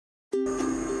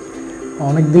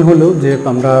অনেক দিন হলো যে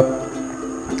আমরা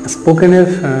স্পোকেনের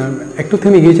একটু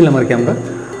থেমে গিয়েছিলাম আর কি। আমরা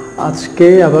আজকে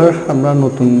আবার আমরা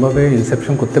নতুনভাবে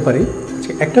ইনসেপশন করতে পারি।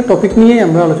 একটা টপিক নিয়ে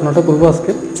আমরা আলোচনাটা করবো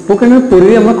আজকে। স্পোকেনের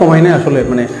পরিধি আমরা কমাই না আসলে,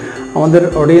 মানে আমাদের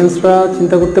অডিয়েন্সরা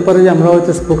চিন্তা করতে পারে যে আমরা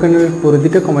হয়তো স্পোকেনের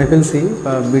পরিধিটা কমাই ফেলছি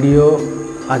বা ভিডিও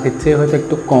আগের চেয়ে হয়তো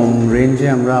একটু কম রেঞ্জে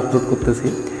আমরা আপলোড করতেছি।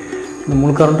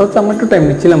 মূল কারণটা হচ্ছে আমরা একটু টাইম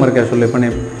নিচ্ছিলাম আর কি, আসলে মানে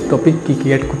টপিক কী কী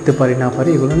অ্যাড করতে পারি না পারি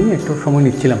এগুলো নিয়ে একটু সময়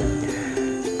নিচ্ছিলাম।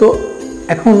 তো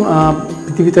এখন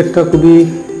পৃথিবীতে একটা খুবই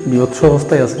বিভৎস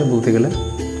অবস্থায় আছে বলতে গেলে।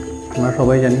 আমরা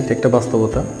সবাই জানি যে একটা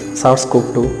বাস্তবতা,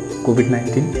 SARS-CoV-2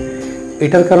 কোভিড-19,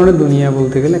 এটার কারণে দুনিয়া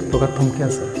বলতে গেলে এক প্রকার থমকে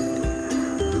আছে।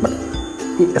 বাট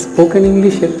এই স্পোকেন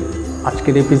ইংলিশের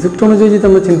আজকের এপিসোডটা অনুযায়ী যদি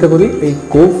আমরা চিন্তা করি, এই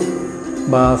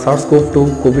বা SARS-CoV-2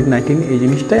 কোভিড-19 এই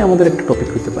জিনিসটাই আমাদের একটা টপিক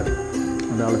হতে পারে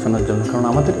আমাদের আলোচনার জন্য। কারণ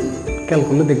আমাদের খেয়াল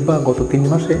করলে দেখবা গত 3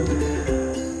 মাসে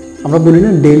আমরা বলি না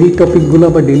ডেইলি টপিকগুলো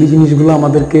বা ডেইলি জিনিসগুলো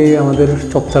আমাদের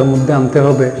চর্চার মধ্যে আনতে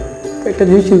হবে। তো একটা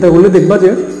জিনিস চিন্তা করলে দেখবা যে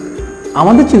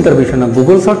আমাদের চিন্তার বিষয় না,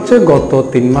 গুগল সার্চে গত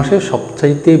 3 মাসে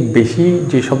সবচাইতে বেশি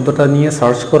যে শব্দটা নিয়ে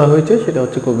সার্চ করা হয়েছে সেটা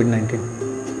হচ্ছে কোভিড-19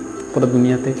 পুরো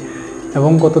দুনিয়াতে।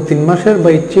 এবং গত 3 মাসের বা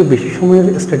এর চেয়ে বেশি সময়ের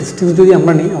স্ট্যাটিস্টিক্স যদি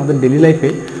আমরা নিই, আমাদের ডেইলি লাইফে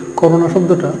করোনা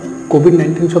শব্দটা,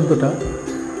 কোভিড-19 শব্দটা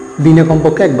দিনে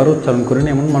কমপক্ষে একবার উচ্চারণ করেন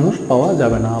এমন মানুষ পাওয়া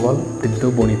যাবে না। আবার বৃদ্ধ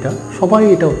বনিতা সবাই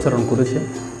এটা উচ্চারণ করেছে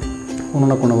কোনো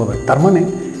না কোনোভাবে। তার মানে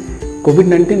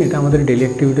কোভিড-19 এটা আমাদের ডেইলি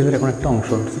অ্যাক্টিভিটিসের এখন একটা অংশ,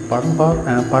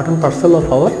 part and parcel of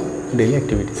our daily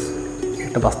activities.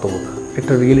 একটা বাস্তবতা,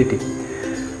 একটা রিয়েলিটি।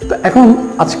 তো এখন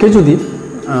আজকে যদি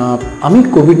আমি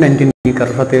কোভিড-19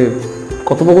 কারোর সাথে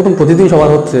কথোপকথন প্রতিদিন সবার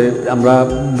হচ্ছে, আমরা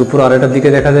দুপুর 2:30টার দিকে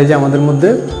দেখা যায় যে আমাদের মধ্যে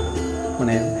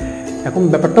মানে এখন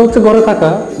ব্যাপারটা হচ্ছে ঘরে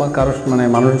থাকা বা কারোর মানে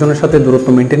মানুষজনের সাথে দূরত্ব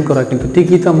মেনটেন করা, কিন্তু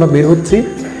ঠিকই তো আমরা বের হচ্ছি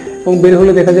এবং বের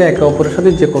হলে দেখা যায় একে অপরের সাথে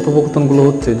যে কথোপকথনগুলো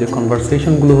হচ্ছে, যে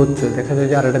কনভারসেশনগুলো হচ্ছে, দেখা যায়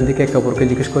যে 2:30টার দিকে একে অপরকে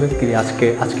জিজ্ঞেস করে কি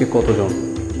আজকে কতজন,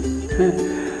 হ্যাঁ,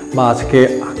 বা আজকে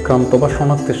আক্রান্ত বা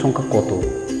শনাক্তের সংখ্যা কত,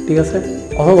 ঠিক আছে।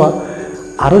 অথবা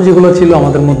আরও যেগুলো ছিল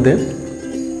আমাদের মধ্যে,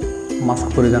 মাস্ক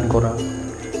পরিধান করা,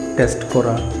 টেস্ট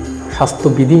করা,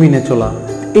 স্বাস্থ্যবিধি মেনে চলা,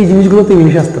 এই জিনিসগুলো তো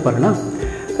ইংলিশে আসতে পারে না।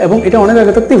 এবং এটা অনেক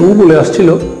আগে থাকতে বলে আসছিল,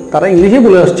 তারা ইংলিশে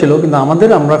বলে আসছিল, কিন্তু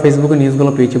আমরা ফেসবুকে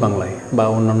নিউজগুলো পেয়েছি বাংলায় বা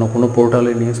অন্যান্য কোনো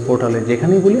পোর্টালে, নিউজ পোর্টালে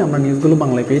যেখানেই বলি আমরা নিউজগুলো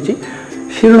বাংলায় পেয়েছি,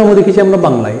 শিরোনামও দেখেছি আমরা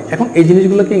বাংলায়। এখন এই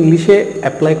জিনিসগুলোকে ইংলিশে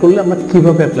অ্যাপ্লাই করলে আমরা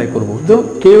কীভাবে অ্যাপ্লাই করবো? তো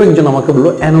কেউ একজন আমাকে বললো,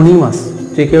 অ্যানোনিমাস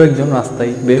যে কেউ একজন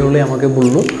রাস্তায় বের হলে আমাকে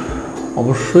বলল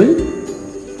অবশ্যই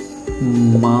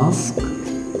মাস্ক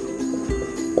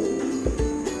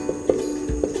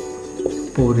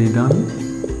পরিধান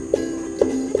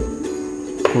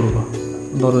করবা।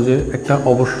 ধরো যে একটা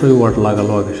অবশ্যই ওয়ার্ড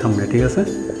লাগালো আগে সামনে, ঠিক আছে।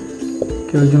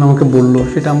 কেউ একজন আমাকে বললো,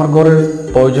 সেটা আমার ঘরের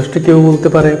বয়োজ্যেষ্ঠ কেউ বলতে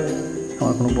পারে,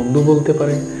 আমার কোনো বন্ধু বলতে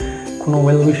পারে, কোনো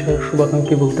ওয়েল উইশার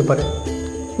শুভাকাঙ্ক্ষী বলতে পারে,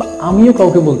 বা আমিও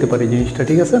কাউকে বলতে পারি জিনিসটা,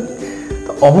 ঠিক আছে।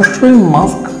 তো অবশ্যই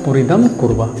মাস্ক পরিধান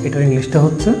করবা, এটার ইংলিশটা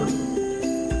হচ্ছে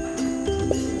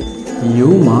you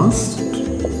must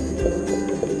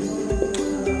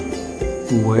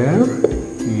wire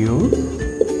your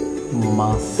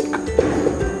mask.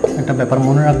 একটা ব্যাপার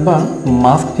মনে রাখবা,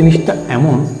 মাস্ক জিনিসটা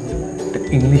এমন,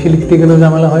 ইংলিশে লিখতে গেলেও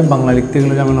ঝামেলা হয়, বাংলা লিখতে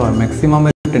গেলেও ঝামেলা হয়।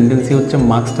 ম্যাক্সিমামের টেন্ডেন্সি হচ্ছে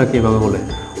মাস্কটাকে এভাবে বলে,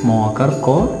 ম আকার ক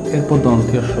এরপর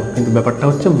দন্তীয় স, কিন্তু ব্যাপারটা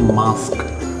হচ্ছে মাস্ক,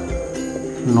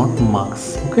 নট মাস্ক।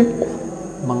 ওকে,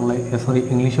 বাংলায়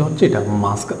ইংলিশে হচ্ছে এটা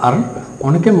মাস্ক। আর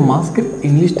অনেকে মাস্কের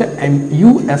ইংলিশটা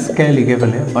MUSK লিখে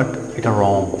ফেলে, বাট এটা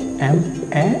রং,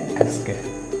 MASK,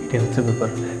 এটা হচ্ছে ব্যাপার।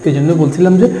 তো এই জন্য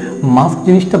বলছিলাম যে মাস্ক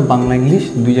জিনিসটা বাংলা ইংলিশ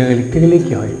দুই জায়গায় লিখতে গেলে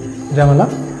কি হয়, ঝামেলা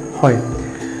হয়।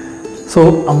 সো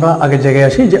আমরা আগের জায়গায়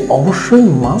আসি যে অবশ্যই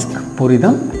মাস্ক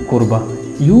পরিধান করবা।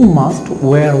 ইউ মাস্ট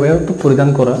ওয়্যার তো পরিধান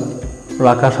করা,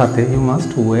 রাখার সাথে you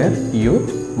must wire your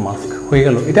mask হয়ে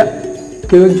গেল। এটা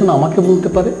কেউ একজন আমাকে বলতে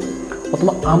পারে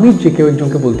অথবা আমি যে কেউ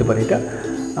একজনকে বলতে পারি। এটা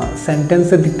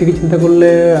সেন্টেন্সের দিক থেকে চিন্তা করলে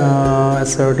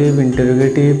অ্যাসার্টিভ,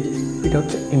 ইন্টারোগেটিভ, এটা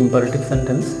হচ্ছে ইম্পারেটিভ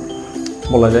সেন্টেন্স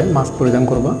বলা যায়। মাস্ক পরিধান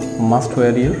করবা, মাস্ট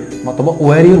ওয়্যার ইউর, অথবা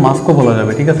ওয়্যার ইউর মাস্কও বলা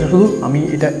যাবে, ঠিক আছে। শুধু আমি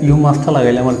এটা ইউ মাস্কটা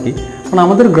লাগাইলাম আর কি, কারণ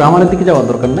আমাদের গ্রামারের দিকে যাওয়ার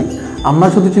দরকার নাই। আমরা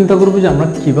শুধু চিন্তা করবো যে আমরা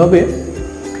কীভাবে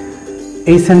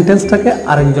এই সেন্টেন্সটাকে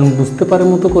আরেকজন বুঝতে পারে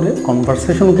মতো করে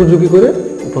কনভারসেশন উপযোগী করে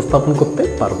উপস্থাপন করতে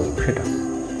পারবো, সেটা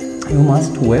you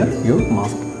must wire your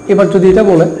mask. এবার যদি এটা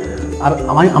বলে আর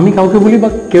আমি কাউকে বলি বা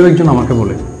কেউ একজন আমাকে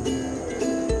বলে,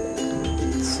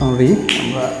 সরি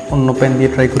আমরা অন্য পেন দিয়ে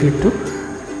ট্রাই করি একটু,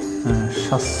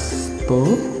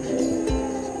 স্বাস্থ্যবিধি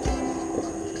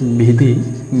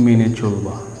মেনে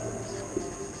চলবা।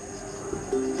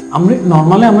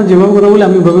 নর্মালি আমরা যেভাবে করে বলি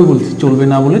আমি ওইভাবে বলছি, চলবে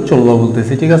না বলে চলবা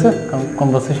বলতেছি, ঠিক আছে, কারণ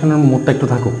কনভারসেশনের মোডটা একটু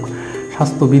থাকুক।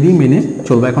 স্বাস্থ্যবিধি মেনে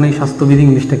চলবা। এখন এই স্বাস্থ্যবিধি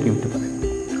ইংলিশটা কী হতে পারে?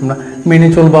 আমরা মেনে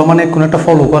চলবা মানে কোনো একটা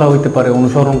ফলো করা হইতে পারে,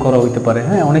 অনুসরণ করা হইতে পারে,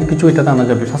 হ্যাঁ অনেক কিছু এটাতে আনা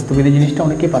যাবে। স্বাস্থ্যবিধি জিনিসটা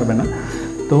অনেকেই পারবে না,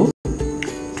 তো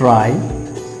ট্রাই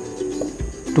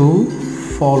টু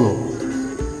ফলো,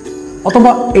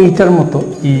 অথবা এইটার মতো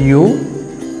ইউ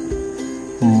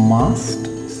মাস্ট,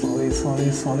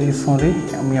 সরি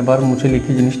আমি আবার মুছে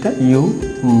লিখি জিনিসটা, ইউ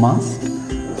মাস্ট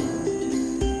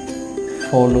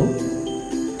ফলো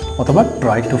অথবা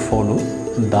try to follow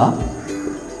the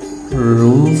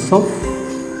rules of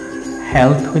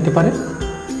health হইতে পারে,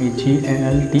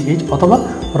 HELTH, অথবা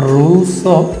রুলস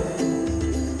অফ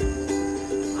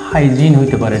হাইজিন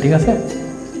হইতে পারে, ঠিক আছে,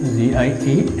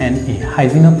 GIENE,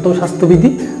 হাইজিনত্ব স্বাস্থ্যবিধি,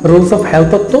 রুলস অফ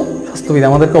হেলথত্ব স্বাস্থ্যবিধি,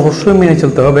 আমাদেরকে অবশ্যই মেনে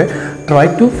চলতে হবে। Try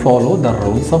to follow the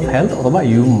rules of health অথবা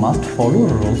you must follow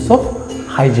rules of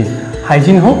hygiene,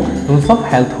 hygiene হোক রুলস অফ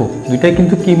হেলথ হোক, দুইটাই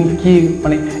কিন্তু কি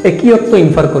মানে একই অর্থ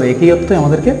ইনফার করে, একই অর্থই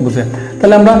আমাদেরকে বুঝে।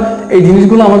 তাহলে আমরা এই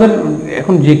জিনিসগুলো আমাদের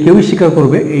এখন যে কেউই স্বীকার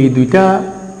করবে এই দুইটা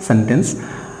সেন্টেন্স,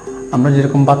 আমরা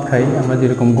যেরকম ভাত খাই, আমরা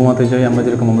যেরকম ঘুমাতে যাই, আমরা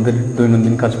যেরকম আমাদের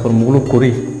দৈনন্দিন কাজকর্মগুলো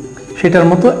করি, সেটার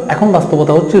মতো এখন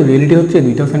বাস্তবতা হচ্ছে, রিয়েলিটি হচ্ছে, এই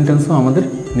দুইটা সেন্টেন্সও আমাদের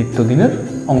নিত্যদিনের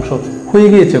অংশ হয়ে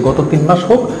গিয়েছে। গত 3 মাস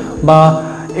হোক বা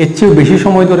এর চেয়েও বেশি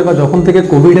সময় ধরে, বা যখন থেকে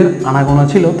কোভিডের আনাগোনা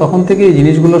ছিল তখন থেকে এই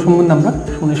জিনিসগুলো সম্বন্ধে আমরা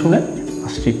শুনে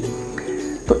আসছি।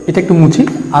 তো এটা একটু মুছি,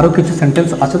 আরও কিছু সেন্টেন্স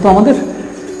আছে তো আমাদের।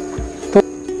 তো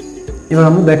এবার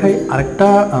আমরা দেখাই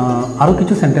আরও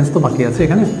কিছু সেন্টেন্স তো বাকি আছে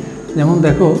এখানে। যেমন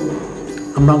দেখো,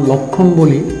 আমরা লক্ষণ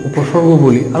বলি, উপসর্গ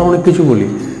বলি, আর অনেক কিছু বলি।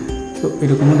 তো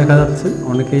এরকমও দেখা যাচ্ছে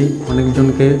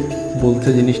অনেকজনকে বলছে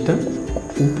জিনিসটা,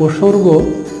 উপসর্গ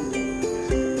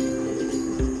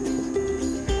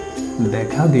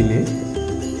দেখা দিলে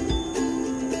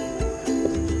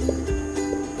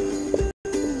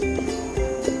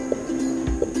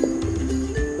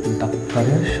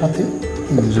ডাক্তারের সাথে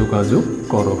যোগাযোগ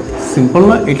করো। সিম্পল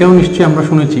না? এটাও নিশ্চয়ই আমরা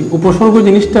শুনেছি। উপসর্গ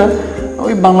জিনিসটা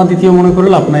ওই বাংলা দ্বিতীয় মনে করে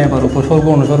লাভ নাই। আবার উপসর্গ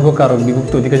অনুসর্গ কারক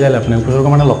বিভক্ত ওইদিকে যাই লাভ নাই। উপসর্গ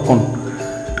মানে লক্ষণ।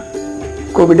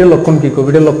 কোভিডের লক্ষণ কি?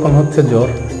 কোভিডের লক্ষণ হচ্ছে জ্বর,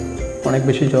 অনেক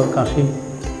বেশি জ্বর, কাশি,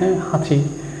 হ্যাঁ, হাঁচি,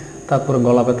 তারপরে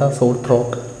গলা ব্যথা, সোর থ্রোট,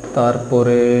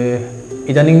 তারপরে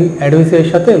ইদানিং অ্যাড হয়েছে এর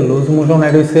সাথে লুজ মোশন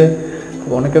অ্যাড হয়েছে,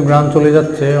 অনেকে গ্রাম চলে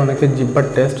যাচ্ছে, অনেকে জিব্বার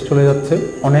টেস্ট চলে যাচ্ছে,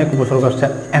 অনেক উপসর্গ আসছে।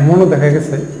 এমনও দেখা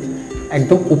গেছে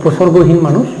একদম উপসর্গহীন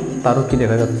মানুষ, তারও কি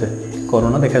দেখা যাচ্ছে?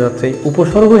 করোনা দেখা যাচ্ছে। এই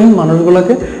উপসর্গহীন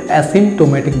মানুষগুলোকে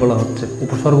অ্যাসিমটোমেটিক বলা হচ্ছে।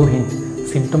 উপসর্গহীন,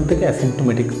 সিমটম থেকে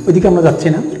অ্যাসিমটোমেটিক, ওইদিকে আমরা যাচ্ছি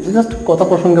না, জাস্ট কথা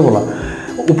প্রসঙ্গে বলা।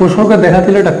 উপসর্গ দেখা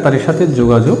দিলে ডাক্তারের সাথে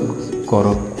যোগাযোগ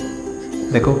করো।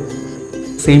 দেখো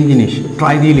সেম জিনিস,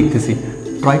 ট্রাই দিয়ে লিখতেছি,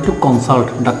 ট্রাই টু কনসাল্ট,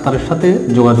 ডাক্তারের সাথে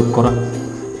যোগাযোগ করা,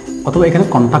 অথবা এখানে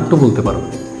কন্ট্যাক্টও বলতে পারো।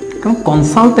 কারণ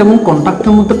কনসাল্ট এবং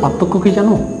কন্ট্যাক্টের মধ্যে পার্থক্য কি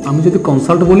জানো? আমি যদি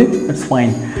কনসাল্ট বলি ইটস ফাইন,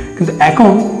 কিন্তু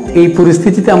এখন এই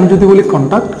পরিস্থিতিতে আমি যদি বলি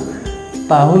কন্ট্যাক্ট,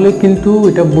 তাহলে কিন্তু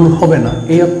এটা ভুল হবে না।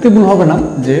 এই অর্থে ভুল হবে না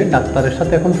যে ডাক্তারের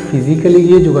সাথে এখন ফিজিক্যালি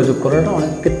গিয়ে যোগাযোগ করাটা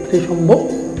অনেক ক্ষেত্রে সম্ভব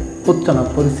হচ্ছে না,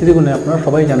 পরিস্থিতিগুলো আপনারা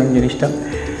সবাই জানেন জিনিসটা।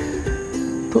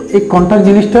 তো এই কন্ট্যাক্ট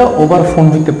জিনিসটা ওভার ফোন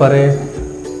হইতে পারে,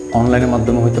 অনলাইনের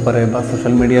মাধ্যমে হতে পারে, বা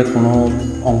সোশ্যাল মিডিয়ার কোনো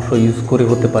অংশ ইউজ করে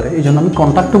হতে পারে। এই জন্য আমি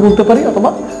কন্ট্যাক্টও বলতে পারি অথবা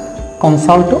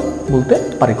কনসাল্টও বলতে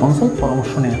পারি। কনসাল্ট,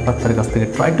 পরামর্শ নেয় ডাক্তারের কাছ থেকে।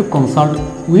 Try to consult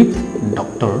with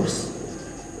doctors,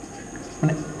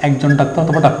 মানে একজন ডাক্তার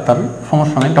অথবা ডাক্তার,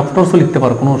 সমস্যা নেই, ডক্টরসও লিখতে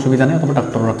পারো, কোনো অসুবিধা নেই, অথবা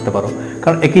ডাক্তারও রাখতে পারো।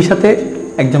 কারণ একই সাথে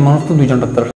একজন মানুষ তো দুইজন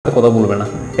ডাক্তারের সাথে কথা বলবে না,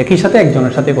 একই সাথে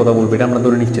একজনের সাথে কথা বলবে, এটা আমরা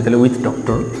ধরে নিচ্ছি। তাহলে with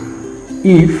doctor.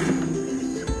 If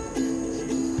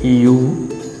you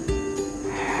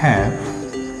have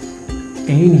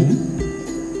any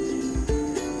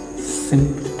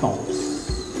symptoms,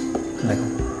 দেখো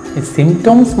এই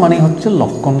সিমটমস মানে হচ্ছে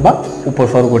লক্ষণ বা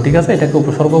উপসর্গ, ঠিক আছে? এটাকে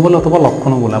উপসর্গ বলে অথবা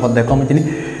লক্ষণও বলে। আবার দেখো আমি জানি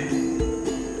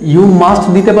ইউ মাস্ট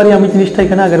দিতে পারি আমি জিনিসটা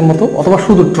এখানে আগের মতো, অথবা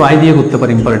শুধু ট্রাই দিয়ে করতে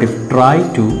পারি imperative. Try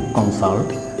to consult,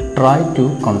 try to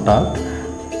contact,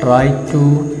 try to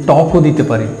টকও দিতে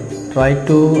পারি, ট্রাই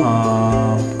টু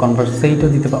কনভারসেটও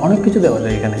দিতে পারি, অনেক কিছু দেওয়া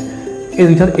যায় এখানে। এই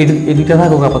দুইটা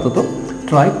থাকুক আপাতত।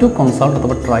 ট্রাই টু কনসাল্ট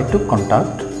অথবা try to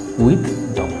contact with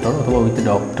doctor অথবা with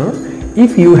doctor.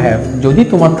 If you have, যদি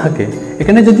তোমার থাকে,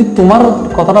 এখানে যদি তোমার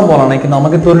কথাটা বলা নাই, কিন্তু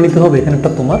আমাকে ধরে নিতে হবে এখানে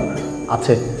একটা তোমার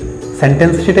আছে।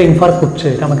 সেন্টেন্স সেটা ইনফার করছে,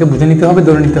 এটা আমাকে বুঝে নিতে হবে,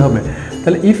 ধরে নিতে হবে।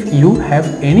 তাহলে if you have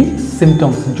any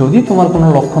symptoms, যদি তোমার কোনো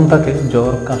লক্ষণ থাকে,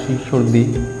 জ্বর, কাশি, সর্দি,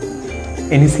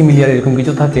 এনি সিমিলিয়ার এরকম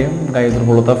কিছু থাকে, গায়ে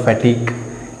দুর্বলতা, ফ্যাটিক,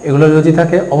 এগুলো যদি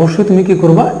থাকে, অবশ্যই তুমি কি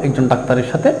করবা? একজন ডাক্তারের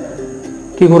সাথে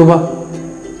কি করবা?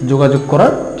 যোগাযোগ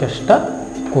করার চেষ্টা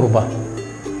করবা।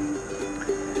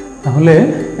 তাহলে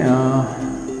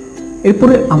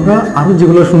এরপরে আমরা আরো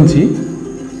যেগুলো শুনছি,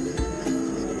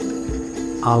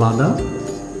 আলাদা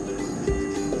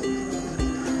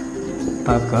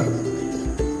থাকার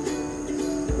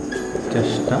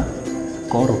চেষ্টা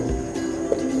করো,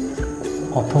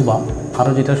 অথবা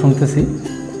আরও যেটা শুনতেছি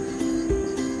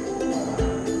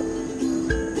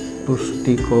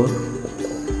পুষ্টিকর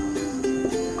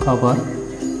খাবার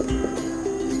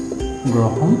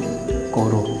গ্রহণ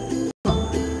করো,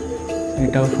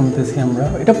 এটাও শুনতেছি আমরা।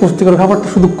 এটা পুষ্টিকর খাবারটা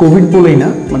শুধু কোভিড বলেই না,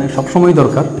 মানে সবসময়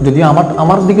দরকার। যদিও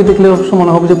আমার দিকে দেখলে অবশ্য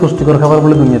মনে হবে যে পুষ্টিকর খাবার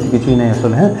বলে দুনিয়াতে কিছুই নেই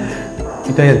আসলে। হ্যাঁ,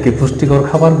 এটাই আর কি, পুষ্টিকর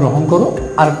খাবার গ্রহণ করো।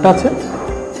 আরেকটা আছে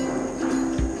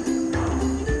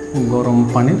গরম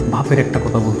পানির ভাপের একটা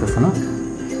কথা বলতেছে না,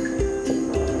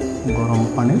 গরম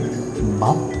পানির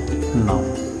ভাপ নাও।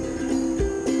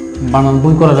 বানান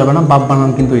ভুল করা যাবে না, বাপ বানান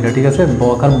কিন্তু এটা, ঠিক আছে?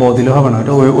 বকার ব দিলে হবে না,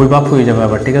 এটা ওই বাপ হয়ে যাবে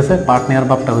আবার, ঠিক আছে? পাট নেওয়ার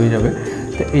বাপটা হয়ে যাবে।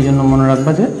 তো এই জন্য মনে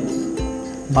রাখবা যে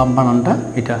বাপ বানানটা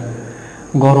এটা,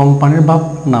 গরম পানির ভাপ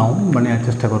নাও মানে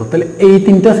চেষ্টা করো। তাহলে এই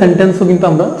তিনটা সেন্টেন্সও কিন্তু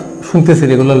আমরা শুনতেছি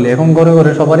রেগুলারলি। এখন ঘরে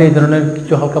ঘরে সবারই এই ধরনের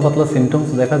কিছু হালকা পাতলা সিমটমস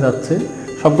দেখা যাচ্ছে।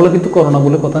 সবগুলো কিন্তু করোনা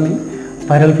বলে কথা নেই,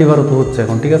 ভাইরাল ফিভারও তো হচ্ছে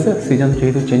এখন, ঠিক আছে? সিজন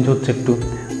যেহেতু চেঞ্জ হচ্ছে, একটু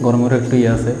গরমেরও একটু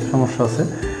আছে, সমস্যা আছে।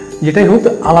 যেটাই হোক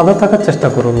আলাদা থাকার চেষ্টা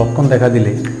করো লক্ষণ দেখা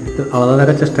দিলেই। তো আলাদা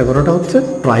থাকার চেষ্টা করাটা হচ্ছে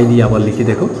ট্রাই দিয়ে আবার লিখি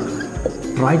দেখো,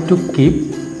 ট্রাই টু কিপ,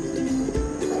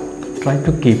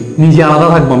 নিজে আলাদা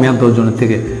থাকবো আমি আর 10 জনের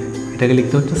থেকে, এটাকে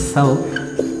লিখতে হচ্ছে সেলফ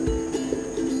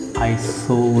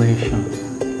আইসোলেশন,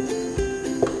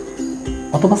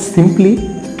 অথবা সিম্পলি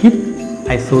কিপ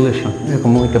আইসোলেশন,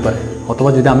 এরকম হইতে পারে। অথবা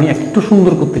যদি আমি একটু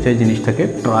সুন্দর করতে চাই জিনিসটাকে,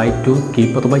 ট্রাই টু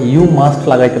কিপ, অথবা ইউ মাস্ট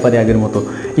লাগাইতে পারি আগের মতো,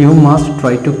 you must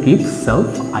try to keep self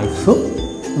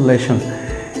isolation.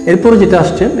 এরপরে যেটা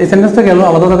আসছে, এই সেন্টেন্সটা গেল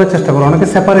আলাদা থাকার চেষ্টা করো। অনেকে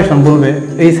সেপারেশন বলবে,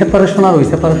 এই সেপারেশন আর ওই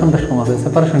সেপারেশন বেশ কম আছে।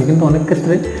 সেপারেশন কিন্তু অনেক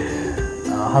ক্ষেত্রে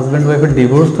হাজব্যান্ড ওয়াইফের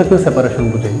ডিভোর্স থাকলেও সেপারেশন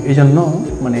বোঝে। এই জন্য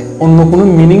মানে অন্য কোনো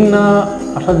মিনিং না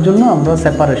আসার জন্য আমরা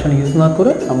সেপারেশন ইউজ না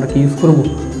করে আমরা কি ইউজ করবো,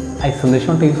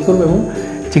 আইসোলেশনটা ইউজ করবো। এবং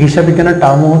চিকিৎসা বিজ্ঞানের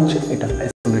টার্মও হচ্ছে এটা,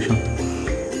 আইসোলেশন।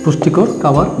 পুষ্টিকর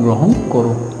খাবার গ্রহণ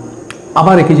করো।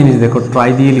 আবার একই জিনিস দেখো, ট্রাই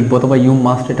দিয়ে লিখবো, অথবা ইউ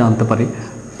মাস্ট এটা আনতে পারি,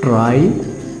 ট্রাই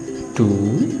টু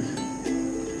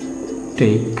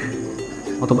টেক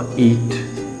অথবা ইট,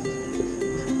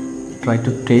 try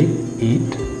to take it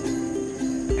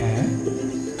A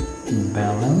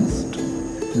balanced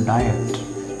diet.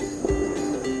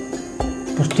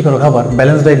 পুষ্টিকর খাবার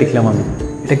ব্যালেন্স ডায়েট লিখলাম আমি,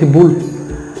 এটা কি ভুল?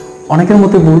 অনেকের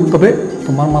মতে ভুল, তবে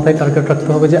তোমার মাথায় টার্গেট রাখতে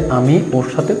হবে যে আমি ওর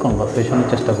সাথে কনভারসেশনের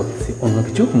চেষ্টা করতেছি, অন্য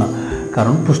কিছু না।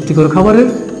 কারণ পুষ্টিকর খাবারের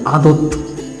আদত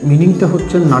মিনিংটা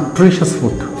হচ্ছে নাট্রিশাস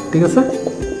ফুড, ঠিক আছে?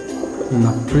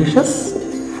 নাট্রিশাস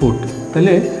ফুড।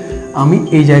 তাহলে আমি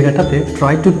এই জায়গাটাতে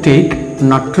ট্রাই টু টেক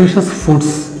নাট্রিশাস ফুডস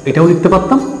এটাও লিখতে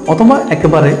পারতাম, অথবা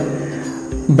একেবারে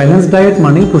ব্যালেন্স ডায়েট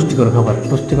মানেই পুষ্টিকর খাবার,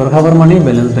 পুষ্টিকর খাবার মানেই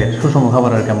ব্যালেন্স ডায়েট, সুষম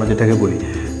খাবার আর কি আমরা যেটাকে বলি।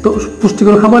 তো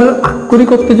পুষ্টিকর খাবারের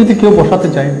আক্ষরিকত্বে যদি কেউ বসাতে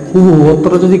চায়,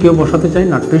 হুবহু যদি কেউ বসাতে চায়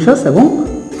নাট্রিশাস এবং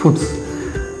ফুডস,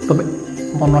 তবে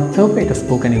মনে রাখতে হবে এটা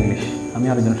স্পোকেন ইংলিশ। আমি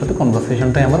আরেকজনের সাথে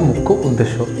কনভারসেশনটাই আমার মুখ্য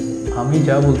উদ্দেশ্য। আমি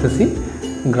যা বলতেছি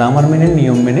গ্রামার মেনে,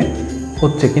 নিয়ম মেনে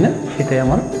হচ্ছে কিনা সেটাই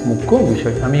আমার মুখ্য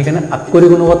বিষয়। আমি এখানে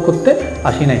আক্ষরিক অনুবাদ করতে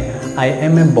আসি নাই। আই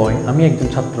এম এ বয়, আমি একজন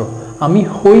ছাত্র, আমি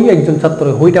হই একজন ছাত্র,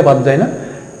 হইটা বাদ যায় না।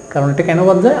 কারণ এটা কেন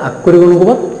বাদ যায়? আক্ষরিক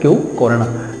অনুবাদ কেউ করে না।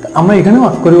 আমরা এখানেও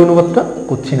আক্ষরিক অনুবাদটা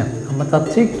করছি না, আমরা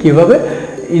চাচ্ছি কীভাবে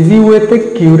ইজি ওয়েতে,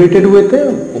 কিউরেটেড ওয়েতে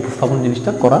উপস্থাপন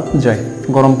জিনিসটা করা যায়।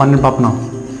 গরম পানির ভাপ নাও,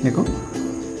 দেখো,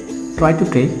 try to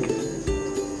take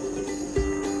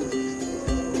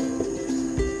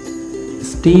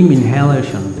steam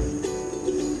inhalation,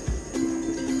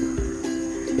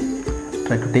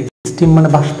 try to take steam মানে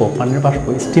বাষ্প, পানির বাষ্প,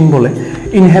 স্টিম বলে।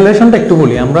 ইনহেলেশনটা একটু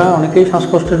বলি, আমরা অনেকেই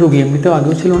শ্বাসকষ্টের রোগী, এমনিতেও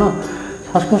আগেও ছিল না,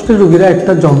 শ্বাসকষ্টের রোগীরা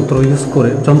একটা যন্ত্র ইউজ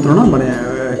করে, যন্ত্র না মানে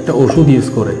একটা ওষুধ ইউজ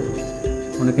করে,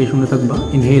 অনেকেই শুনে থাকবা,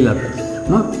 ইনহেলার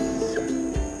না,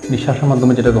 নিঃশ্বাসের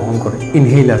মাধ্যমে যেটা গ্রহণ করে,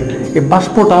 ইনহেলার। এই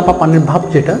বাষ্পটা বা পানির ভাপ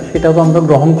যেটা, সেটা তো আমরা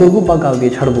গ্রহণ করব বা গাল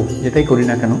দিয়ে ছাড়বো, যেটাই করি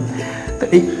না কেন। তো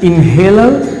এই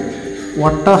ইনহেলার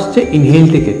ওয়ার্ডটা আসছে ইনহেল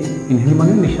থেকে, ইনহেল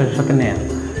মানে নিঃশ্বাসের সাথে নেয়া,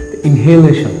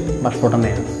 ইনহেলেশন বাষ্পটা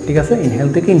নেয়া, ঠিক আছে? ইনহেল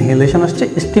থেকে ইনহেলেশন আসছে,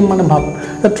 স্টিম মানে ভাপ।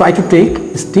 তো try to take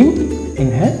steam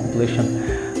inhalation.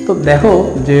 তো দেখো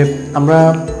যে আমরা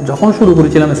যখন শুরু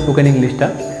করেছিলাম স্পোকেন ইংলিশটা,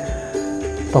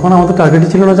 তখন আমাদের টার্গেটই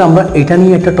ছিল না যে আমরা এটা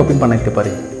নিয়ে একটা টপিক বানাইতে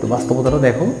পারি। তো বাস্তবতাটা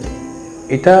দেখো,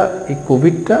 এটা এই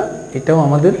কোভিডটা এটাও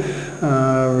আমাদের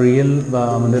রিয়েল বা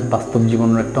আমাদের বাস্তব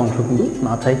জীবনের একটা অংশ, কিন্তু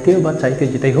না চাইতে বা চাইতে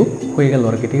যেটাই হোক হয়ে গেল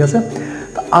আর কি, ঠিক আছে?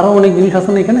 তো আরও অনেক জিনিস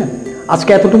আছে না এখানে। আজকে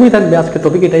এতটুকুই থাকবে, আজকে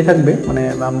টপিক এটাই থাকবে। মানে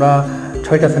আমরা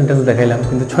 6টা সেন্টেন্স দেখাইলাম,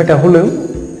 কিন্তু 6টা হলেও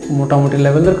মোটামুটি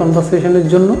লেভেলের কনভারসেশনের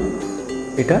জন্য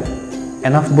এটা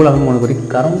এনাফ বলে আমি মনে করি।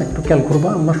 কারণ একটু খেয়াল করবা,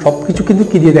 আমরা সব কিছু কিন্তু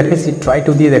কী দিয়ে দেখাইছি, ট্রাই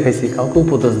টু দিয়ে দেখাইছি, কাউকে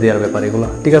উপদেশ দেওয়ার ব্যাপার এগুলো,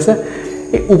 ঠিক আছে?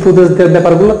 এই উপদেশ দেওয়ার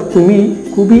ব্যাপারগুলো তুমি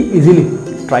খুবই ইজিলি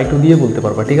ট্রাই টু দিয়ে বলতে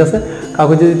পারবা, ঠিক আছে?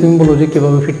 কাউকে যদি তুমি বলো যে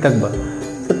কীভাবে ফিট থাকবা,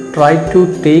 try to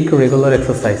take regular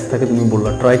exercise তাকে তুমি বললো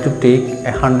try to take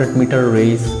 100 metre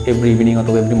race every evening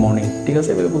অথবা এভরি মর্নিং, ঠিক আছে,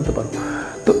 এভাবে বলতে পারো।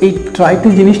 তো এই ট্রাই টু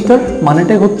জিনিসটার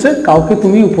মানেটাই হচ্ছে কাউকে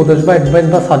তুমি উপদেশ বা অ্যাডভাইস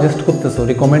বা সাজেস্ট করতেছো,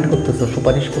 রিকমেন্ড করতেছো,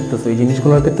 সুপারিশ করতেছো, এই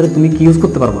জিনিসগুলোর ক্ষেত্রে তুমি কি ইউজ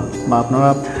করতে পারবা বা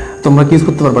তোমরা কি ইউজ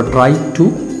করতে পারবা, ট্রাই টু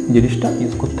জিনিসটা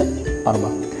ইউজ করতে পারবা।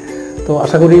 তো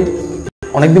আশা করি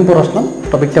অনেকদিন পর আসলাম,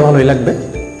 টপিকটা ভালোই লাগবে,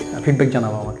 ফিডব্যাক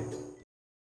জানাবো আমার।